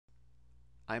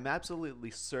I'm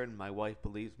absolutely certain my wife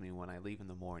believes me when I leave in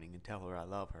the morning and tell her I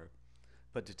love her.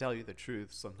 But to tell you the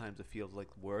truth, sometimes it feels like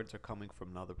words are coming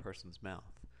from another person's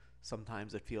mouth.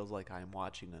 Sometimes it feels like I am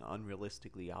watching an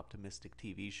unrealistically optimistic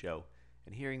TV show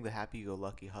and hearing the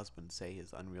happy-go-lucky husband say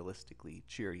his unrealistically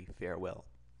cheery farewell.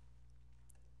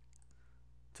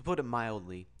 To put it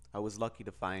mildly, I was lucky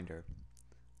to find her.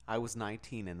 I was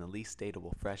 19 and the least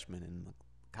dateable freshman in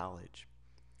college.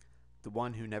 The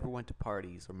one who never went to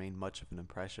parties or made much of an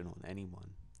impression on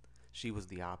anyone. She was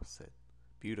the opposite.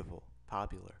 Beautiful,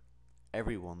 popular.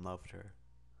 Everyone loved her.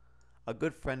 A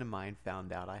good friend of mine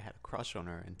found out I had a crush on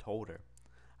her and told her.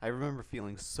 I remember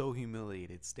feeling so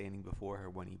humiliated standing before her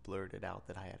when he blurted out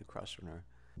that I had a crush on her.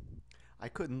 I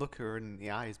couldn't look her in the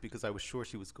eyes because I was sure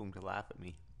she was going to laugh at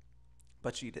me.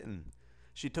 But she didn't.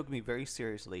 She took me very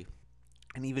seriously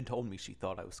and even told me she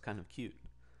thought I was kind of cute.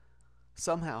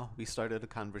 Somehow, we started a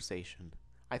conversation.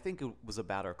 I think it was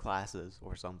about our classes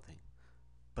or something.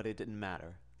 But it didn't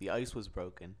matter. The ice was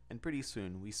broken, and pretty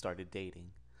soon we started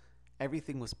dating.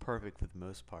 Everything was perfect for the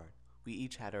most part. We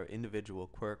each had our individual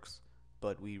quirks,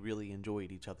 but we really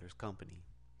enjoyed each other's company.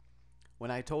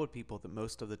 When I told people that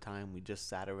most of the time we just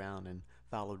sat around and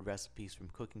followed recipes from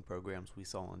cooking programs we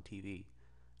saw on TV,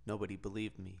 nobody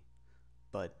believed me.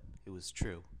 But it was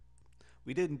true.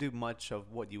 We didn't do much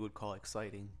of what you would call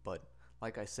exciting, but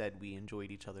like I said, we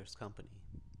enjoyed each other's company.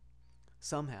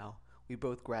 Somehow, we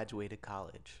both graduated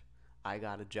college. I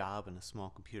got a job in a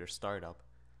small computer startup,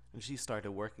 and she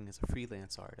started working as a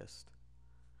freelance artist.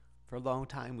 For a long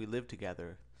time, we lived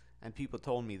together, and people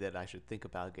told me that I should think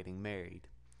about getting married.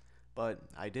 But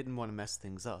I didn't want to mess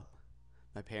things up.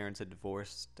 My parents had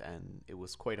divorced, and it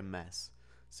was quite a mess,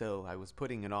 so I was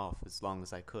putting it off as long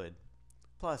as I could.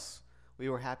 Plus, we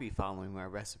were happy following our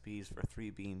recipes for three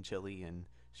bean chili, and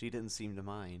she didn't seem to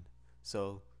mind,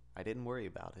 so I didn't worry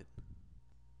about it.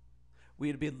 We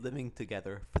had been living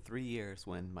together for 3 years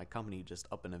when my company just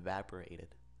up and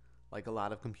evaporated. Like a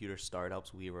lot of computer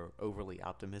startups, we were overly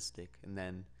optimistic, and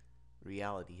then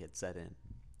reality had set in.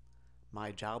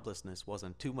 My joblessness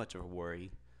wasn't too much of a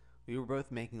worry. We were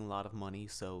both making a lot of money,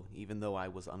 so even though I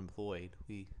was unemployed,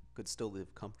 we could still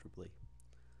live comfortably.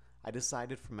 I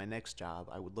decided for my next job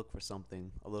I would look for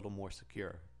something a little more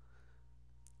secure,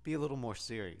 be a little more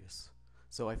serious.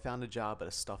 So I found a job at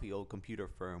a stuffy old computer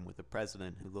firm with a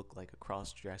president who looked like a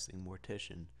cross-dressing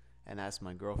mortician and asked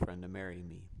my girlfriend to marry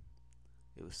me.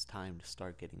 It was time to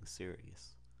start getting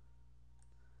serious.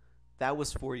 That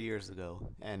was 4 years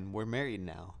ago, and we're married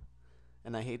now.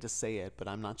 And I hate to say it, but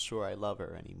I'm not sure I love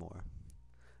her anymore.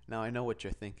 Now I know what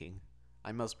you're thinking.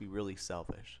 I must be really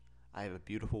selfish. I have a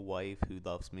beautiful wife who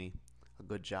loves me, a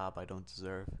good job I don't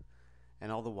deserve,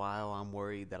 and all the while I'm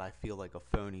worried that I feel like a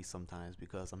phony sometimes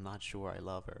because I'm not sure I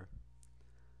love her.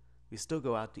 We still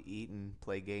go out to eat and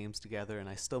play games together, and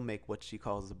I still make what she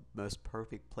calls the most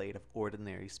perfect plate of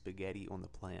ordinary spaghetti on the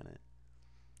planet.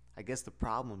 I guess the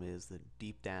problem is that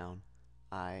deep down,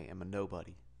 I am a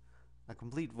nobody, a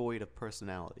complete void of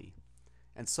personality,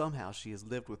 and somehow she has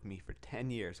lived with me for 10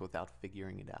 years without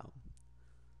figuring it out.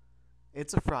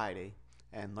 It's a Friday,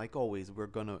 and like always, we're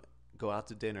gonna go out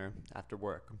to dinner after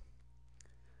work.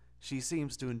 She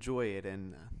seems to enjoy it,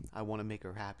 and I want to make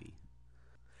her happy.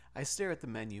 I stare at the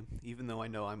menu, even though I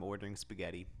know I'm ordering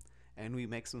spaghetti, and we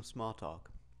make some small talk.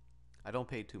 I don't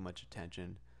pay too much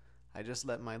attention. I just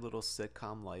let my little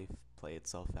sitcom life play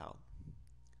itself out.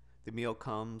 The meal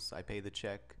comes, I pay the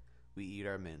check, we eat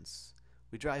our mince.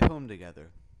 We drive home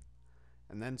together.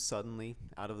 And then suddenly,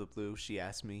 out of the blue, she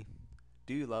asks me,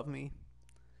 "Do you love me?"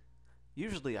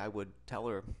 Usually I would tell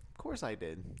her, of course I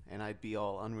did, and I'd be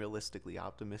all unrealistically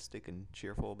optimistic and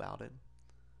cheerful about it.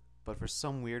 But for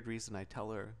some weird reason I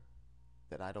tell her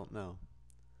that I don't know.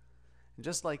 And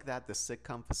just like that, the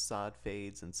sitcom facade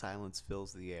fades and silence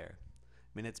fills the air.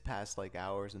 Minutes pass like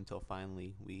hours until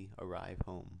finally we arrive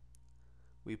home.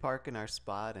 We park in our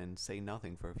spot and say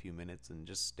nothing for a few minutes and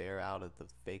just stare out at the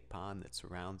fake pond that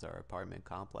surrounds our apartment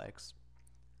complex.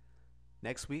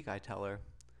 Next week I tell her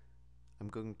I'm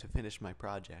going to finish my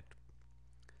project.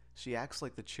 She acts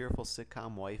like the cheerful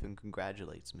sitcom wife and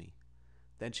congratulates me.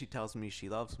 Then she tells me she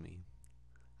loves me.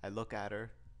 I look at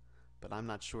her, but I'm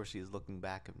not sure she is looking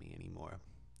back at me anymore.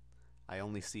 I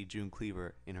only see June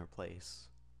Cleaver in her place.